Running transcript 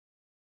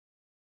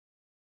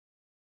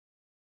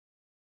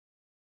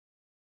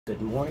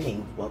Good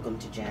morning. Welcome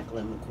to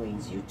Jacqueline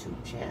McQueen's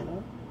YouTube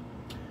channel.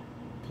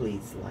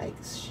 Please like,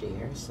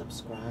 share,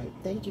 subscribe.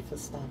 Thank you for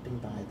stopping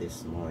by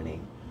this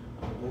morning.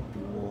 I hope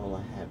you all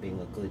are having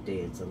a good day.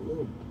 It's a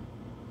little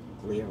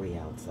glary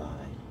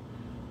outside,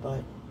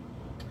 but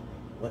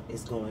what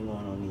is going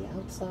on the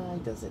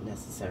outside doesn't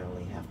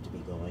necessarily have to be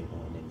going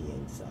on in the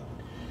inside.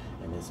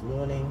 And this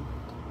morning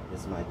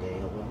is my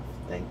day off.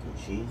 Thank you,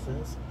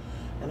 Jesus.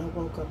 And I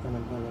woke up and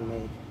I'm going to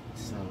make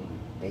some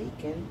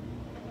bacon.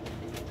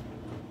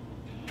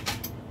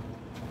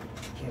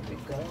 Here we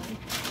go.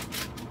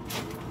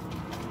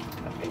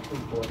 I think we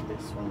bought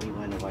this when we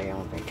went away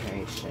on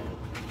vacation.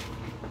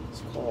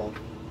 It's called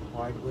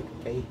hardwood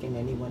bacon.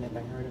 Anyone ever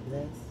heard of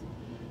this?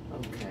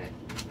 Okay.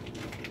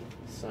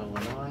 So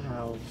in our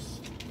house,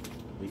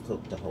 we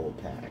cook the whole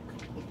pack.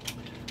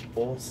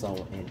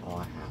 Also in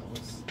our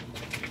house,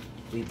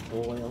 we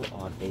boil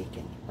our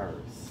bacon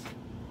first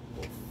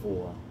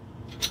before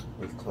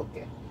we cook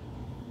it.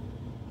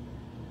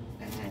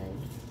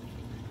 And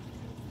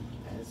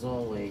as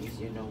always,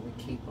 you know, we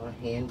keep our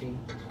handy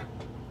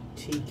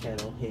tea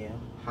kettle here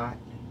hot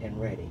and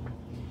ready.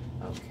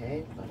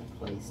 Okay, gonna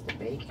place the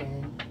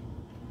bacon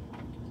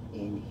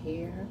in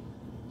here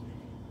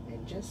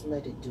and just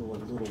let it do a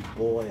little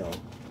boil.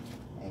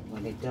 And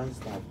when it does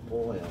that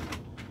boil,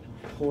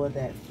 pour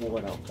that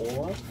water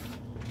off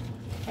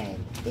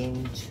and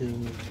into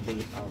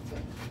the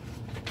oven.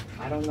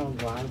 I don't know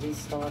why we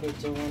started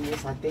doing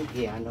this. I think,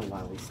 yeah, I know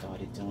why we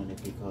started doing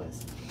it,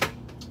 because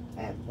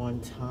at one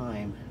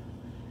time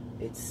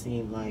it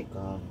seemed like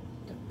the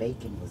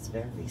bacon was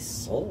very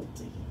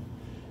salty.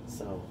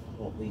 So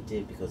what we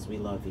did, because we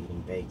love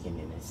eating bacon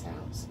in this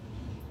house,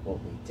 what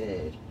we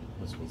did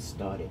was we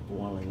started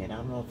boiling it. I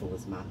don't know if it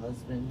was my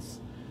husband's,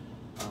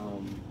 you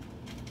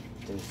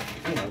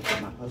know,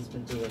 did my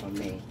husband do it or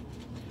me?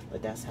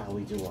 But that's how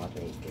we do our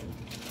bacon.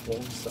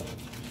 Also,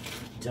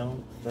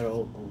 don't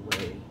throw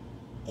away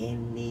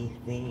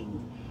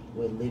anything.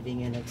 We're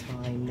living in a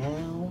time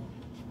now.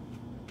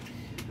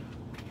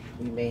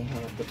 We may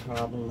have the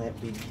problem that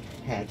we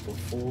had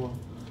before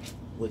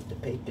with the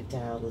paper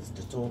towels,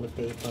 the toilet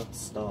paper,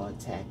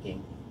 start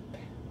stacking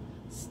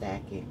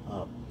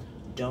up.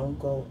 Don't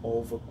go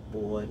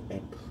overboard,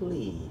 and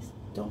please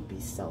don't be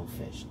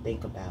selfish.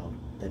 Think about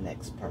the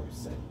next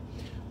person.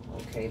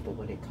 Okay, but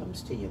when it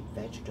comes to your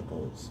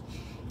vegetables,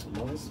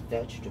 most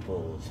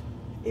vegetables,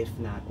 if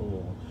not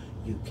all,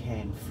 you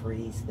can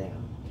freeze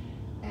them.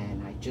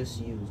 And I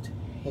just used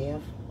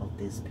half of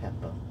this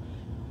pepper,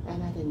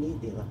 and I didn't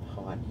need the other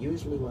part.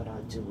 Usually what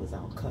I'll do is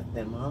I'll cut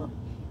them up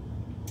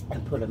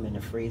and put them in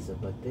the freezer,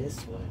 but this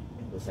one,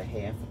 it was a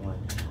half one.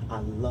 I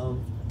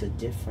love the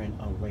different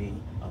array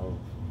of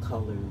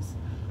colors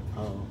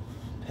of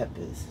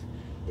peppers.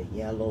 The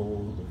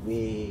yellow, the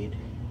red,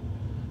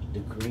 the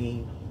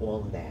green, all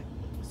of that.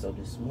 So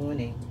this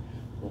morning,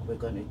 what we're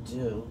gonna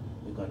do,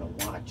 we're gonna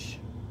watch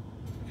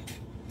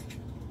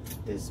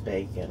this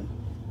bacon,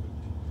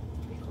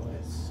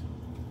 because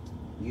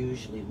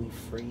usually we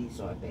freeze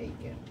our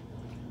bacon,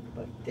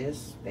 but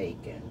this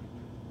bacon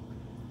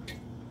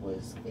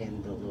was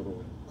in the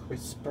little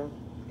crisper.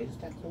 Is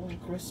that called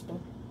crisper?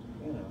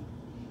 You know,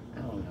 I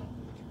don't know.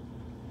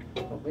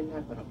 But we're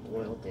not gonna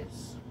boil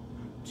this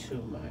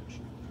too much.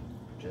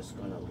 Just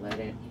gonna let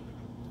it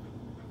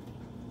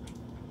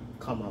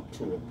come up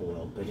to a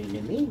boil. But in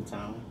the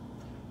meantime,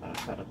 I'll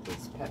cut up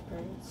these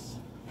peppers,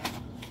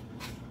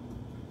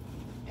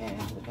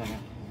 and we're gonna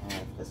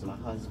have, because my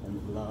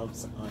husband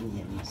loves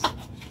onions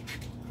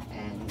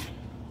and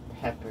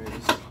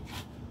peppers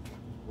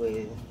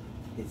with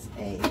his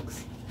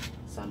eggs,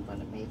 so I'm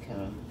gonna make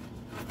him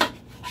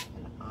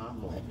an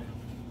omelet.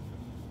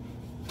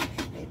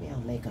 Maybe I'll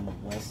make him a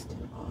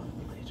Western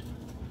omelet.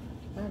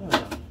 I don't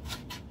know.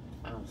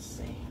 I'll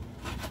see.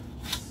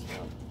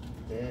 So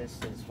this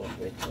is what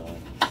we're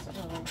doing. So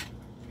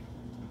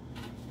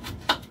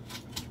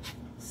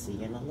see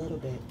you in a little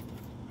bit.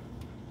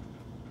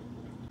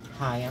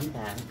 Hi, I'm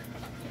back.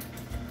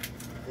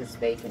 This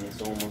bacon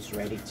is almost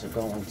ready to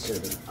go into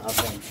the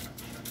oven.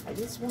 I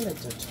just wanted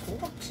to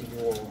talk to you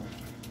all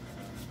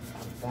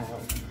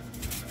about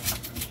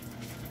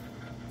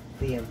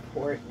the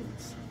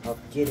importance of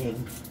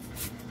getting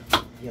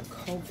your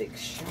COVID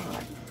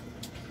shot.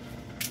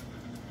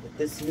 With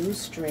this new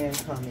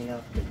strand coming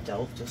up, the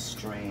Delta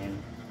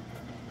strand,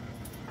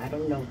 I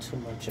don't know too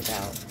much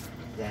about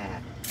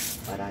that,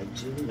 but I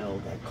do know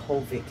that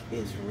COVID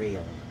is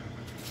real.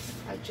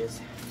 I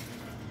just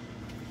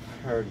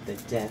heard the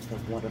death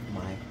of one of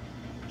my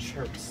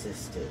church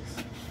sisters,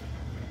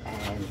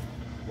 and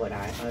what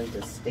I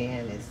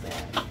understand is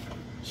that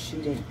she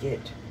didn't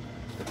get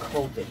the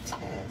COVID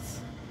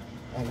test,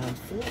 and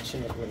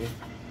unfortunately,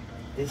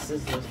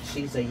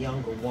 she's a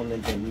younger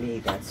woman than me.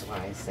 That's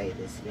why I say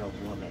this young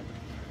woman.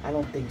 I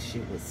don't think she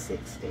was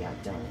 60. I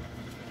don't.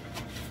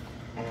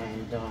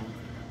 And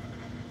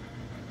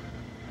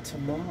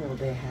tomorrow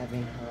they're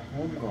having her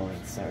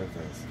homegoing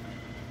service.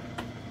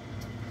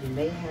 You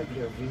may have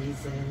your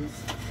reasons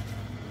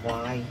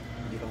why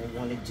you don't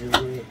want to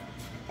do it,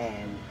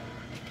 and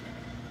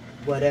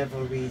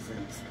whatever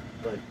reasons,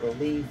 But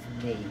believe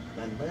me,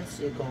 unless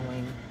you're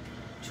going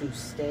to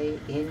stay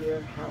in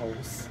your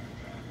house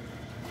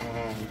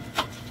and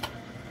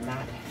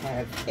not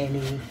have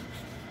any,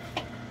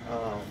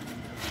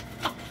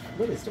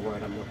 what is the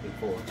word I'm looking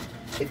for?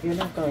 If you're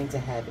not going to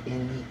have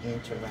any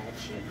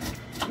interaction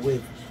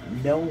with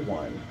no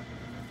one,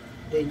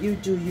 then you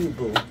do you,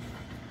 boo.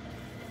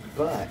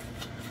 But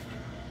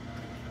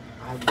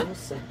I will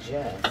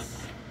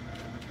suggest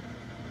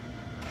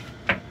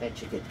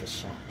that you get the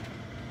shot.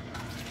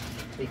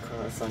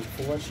 Because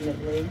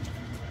unfortunately,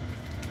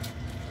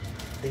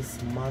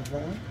 this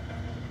mother,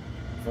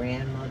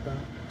 grandmother,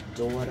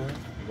 daughter,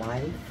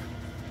 wife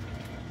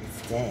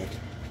is dead.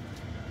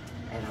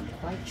 And I'm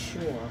quite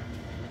sure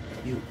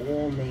you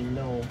all may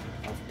know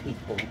of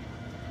people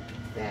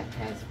that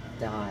has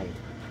died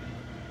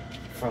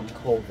from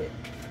COVID.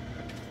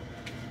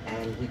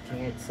 And we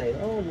can't say,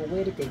 oh, well,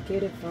 where did they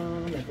get it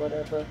from and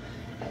whatever.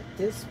 At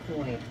this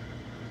point,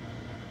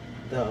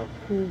 the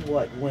who,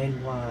 what,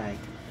 when, why,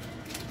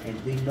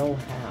 and we know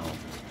how,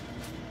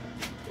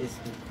 is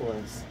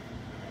because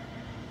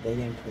they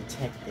didn't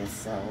protect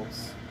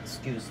themselves.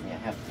 Excuse me, I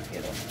have to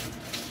get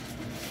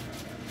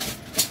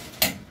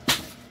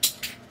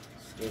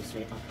excuse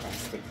me, a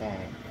plastic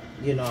bag.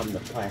 You know I'm the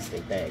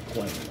plastic bag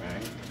queen,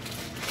 right?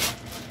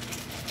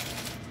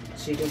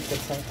 She didn't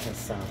protect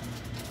herself.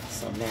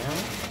 So now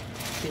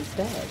she's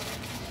dead.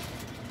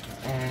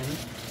 And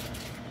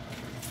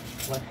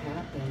what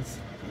happens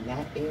in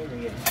that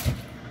area,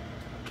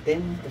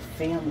 then the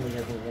family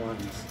are the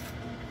ones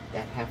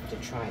that have to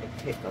try to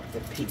pick up the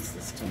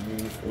pieces to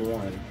move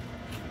on,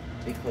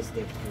 because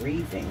they're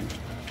grieving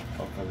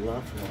of a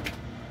loved one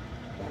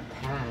that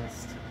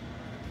passed.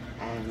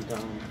 And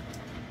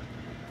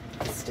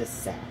it's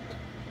just sad.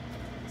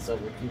 So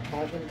if you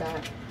haven't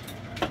got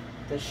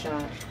the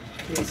shot,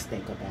 please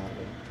think about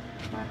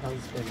it. My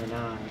husband and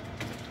I,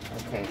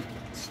 okay,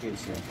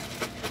 excuse me.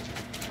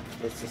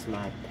 This is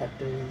my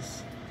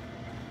peppers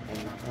and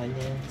my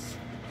onions.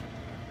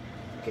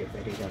 Get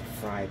ready to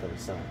fry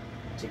those up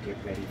to get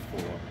ready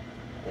for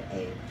the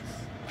eggs.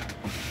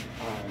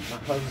 My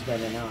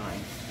husband and I,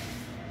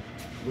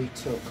 we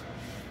took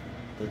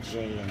the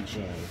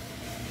J&J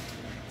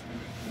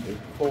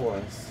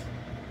because,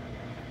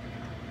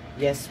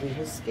 yes, we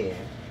were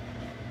scared.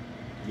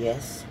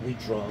 Yes, we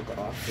drug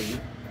our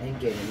feet in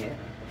getting it.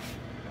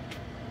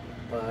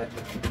 But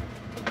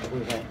we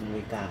went and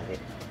we got it.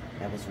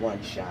 That was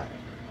one shot.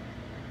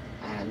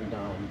 And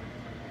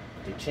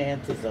the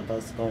chances of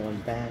us going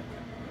back,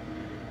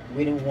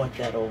 we didn't want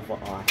that over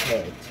our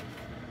head.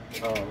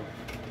 Oh,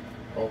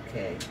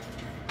 okay.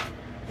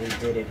 We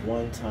did it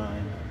one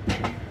time.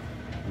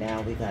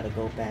 Now we got to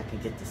go back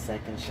and get the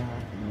second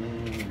shot.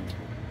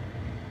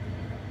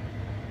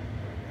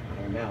 I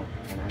don't know.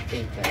 And I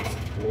think that's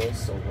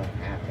also what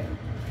happened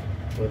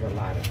with a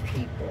lot of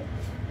people.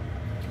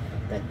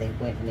 That they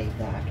went and they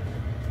got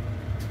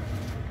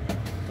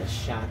the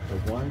shot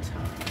the one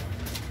time.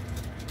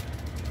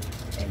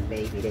 And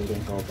maybe they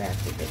didn't go back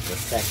to get the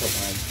second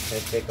one. They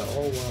figure,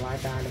 oh, well, I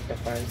got it the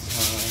first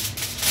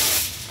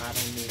time. I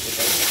don't need to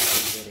go back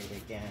and get it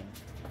again.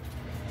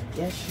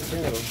 Yes, you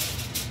do.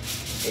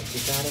 If you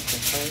got it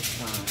the first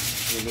time,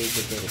 you need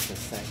to get it the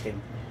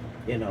second,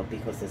 you know,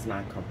 because it's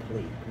not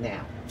complete.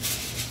 Now,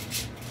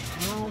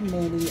 how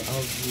many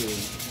of you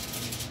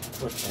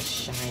put the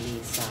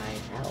shiny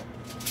side out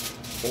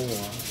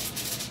or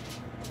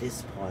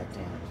this part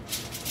down?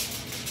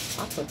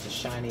 I put the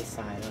shiny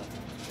side up.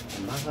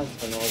 And my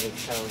husband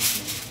always tells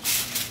me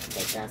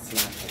that that's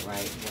not the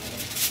right way.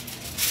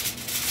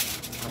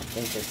 I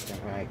think it's the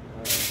right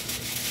way.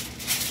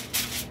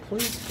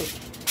 Please put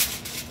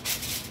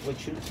what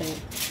you think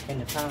in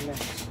the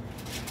comments,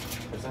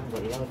 because I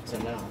would love to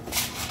know.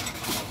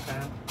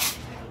 Okay?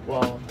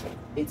 Well,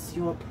 it's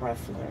your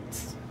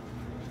preference.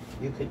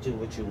 You could do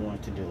what you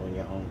want to do in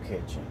your own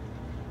kitchen.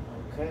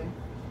 Okay?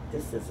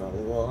 This is a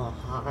little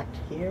hot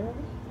here.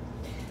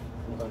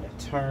 I'm going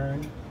to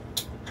turn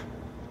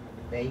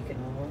bacon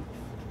on,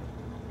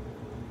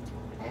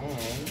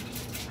 and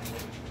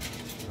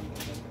I'm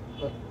going to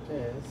put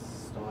this,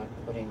 start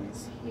putting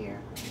this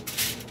here.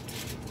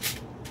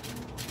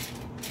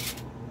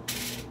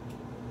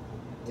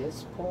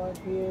 This part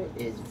here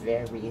is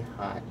very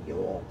hot,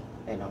 y'all,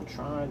 and I'm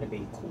trying to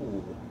be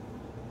cool,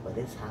 but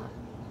it's hot.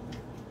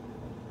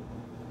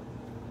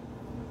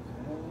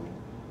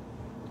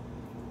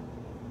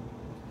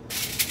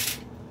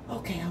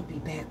 Okay, I'll be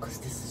back because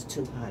this is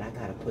too hot. I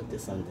gotta put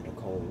this under the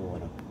cold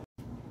water.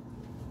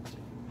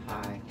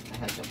 I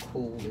had to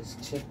cool this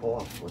tip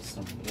off with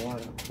some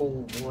water,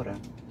 cold water,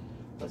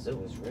 because it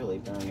was really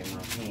burning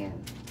my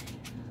hand.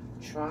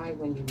 Try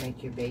when you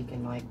make your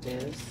bacon like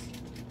this.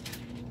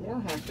 You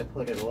don't have to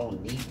put it all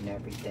neat and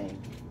everything,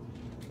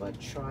 but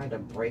try to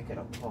break it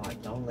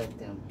apart. Don't let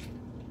them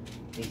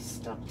be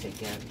stuck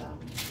together.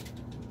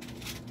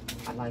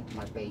 I like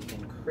my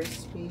bacon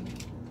crispy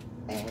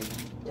and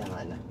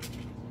done.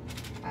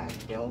 I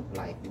don't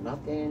like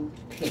nothing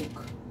pink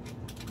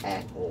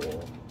at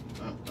all.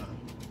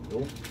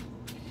 Nope.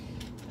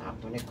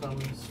 Not when it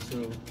comes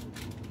to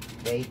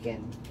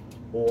bacon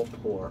or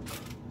pork.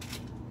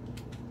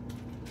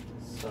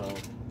 So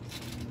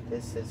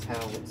this is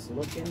how it's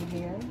looking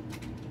here.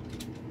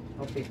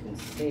 Hope you can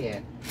see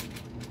it.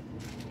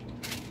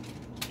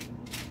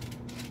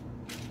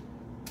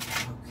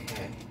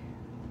 Okay.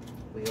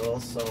 We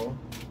also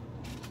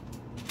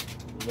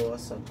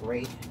lost a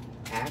great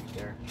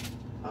actor,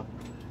 a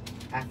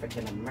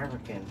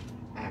African-American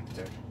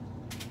actor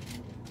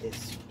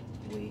this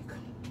week.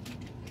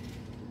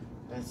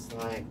 It's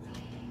like,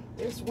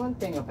 there's one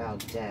thing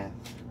about death.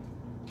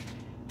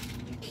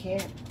 You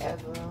can't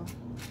ever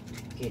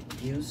get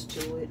used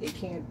to it. It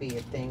can't be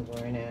a thing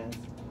where it is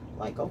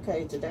like,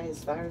 okay, today is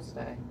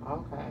Thursday.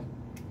 Okay.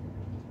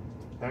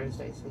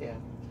 Thursday's here.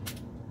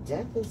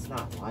 Death is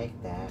not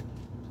like that.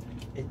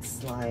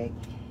 It's like,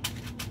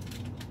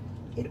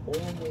 it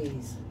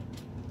always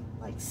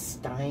like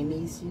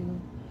stymies you.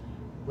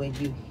 When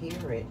you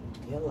hear it,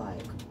 you're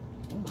like,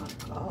 oh my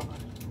God,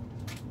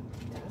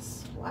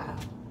 that's wow.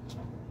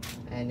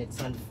 And it's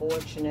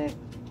unfortunate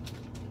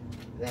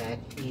that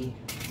he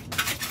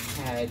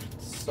had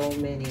so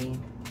many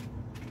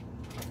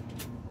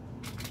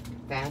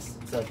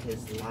facets of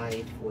his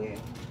life where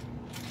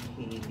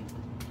he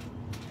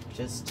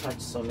just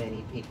touched so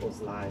many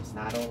people's lives,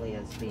 not only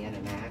as being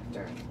an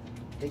actor.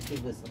 I think he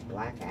was a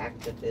black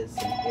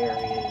activist in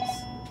areas.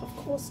 Of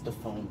course the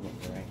phone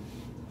would ring.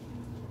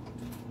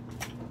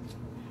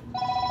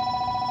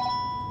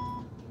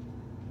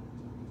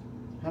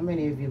 How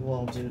many of you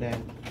all do that?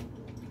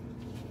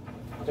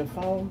 The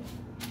phone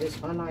is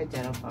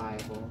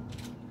unidentifiable.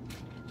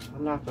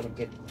 I'm not going to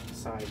get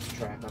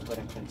sidetracked. I'm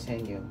going to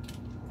continue.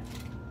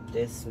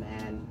 This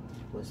man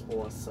was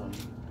awesome.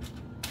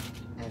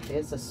 And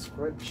there's a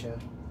scripture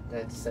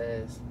that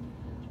says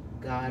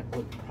God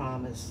would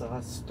promise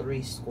us 70,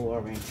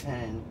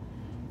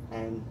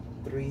 and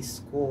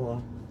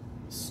 70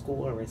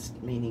 is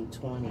meaning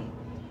 20.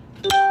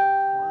 God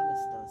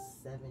promised us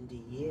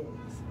 70 years.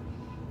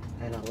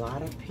 And a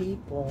lot of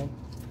people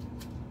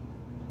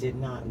did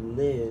not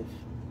live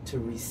to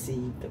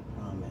receive the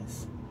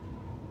promise.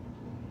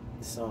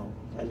 So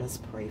let us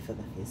pray for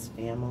his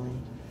family.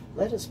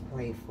 Let us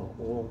pray for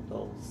all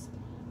those.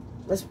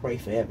 Let's pray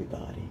for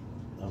everybody,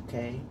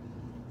 okay?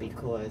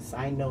 Because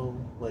I know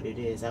what it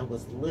is. I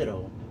was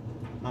little.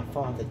 My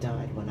father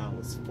died when I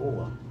was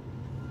 4.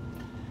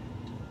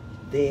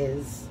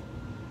 There's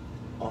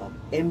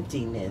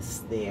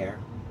emptiness there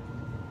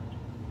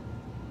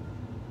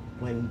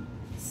when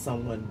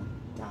someone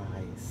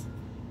dies.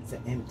 It's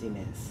an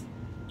emptiness.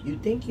 You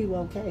think you're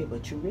okay,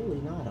 but you're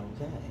really not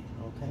okay,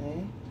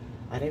 okay?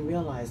 I didn't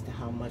realize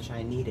how much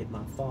I needed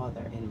my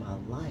father in my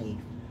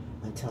life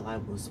until I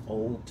was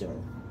older.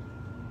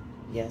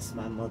 Yes,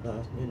 my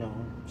mother, you know,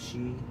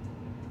 she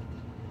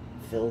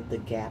filled the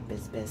gap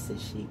as best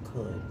as she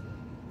could.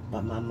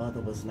 But my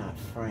mother was not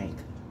Frank.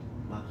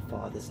 My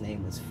father's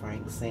name was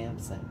Frank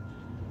Sampson.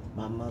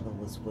 My mother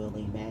was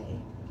Willie Mae.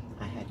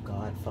 I had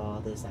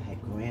godfathers, I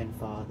had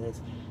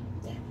grandfathers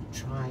that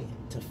tried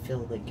to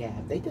fill the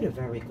gap. They did a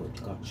very good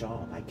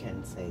job. I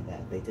can say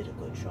that. They did a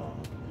good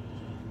job.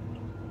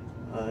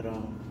 But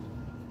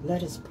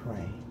let us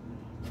pray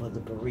for the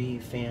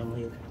bereaved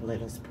family.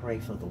 Let us pray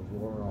for the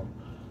world.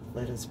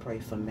 Let us pray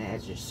for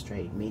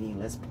magistrate, meaning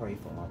let's pray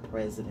for our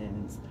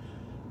presidents,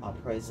 our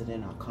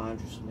president, our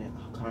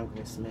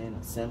congressmen,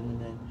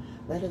 assemblymen.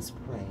 Let us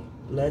pray.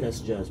 Let us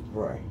just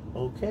pray,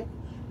 okay?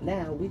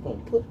 Now we're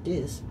going to put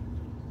this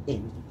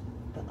in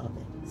the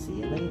oven.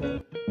 See you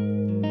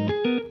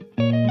later.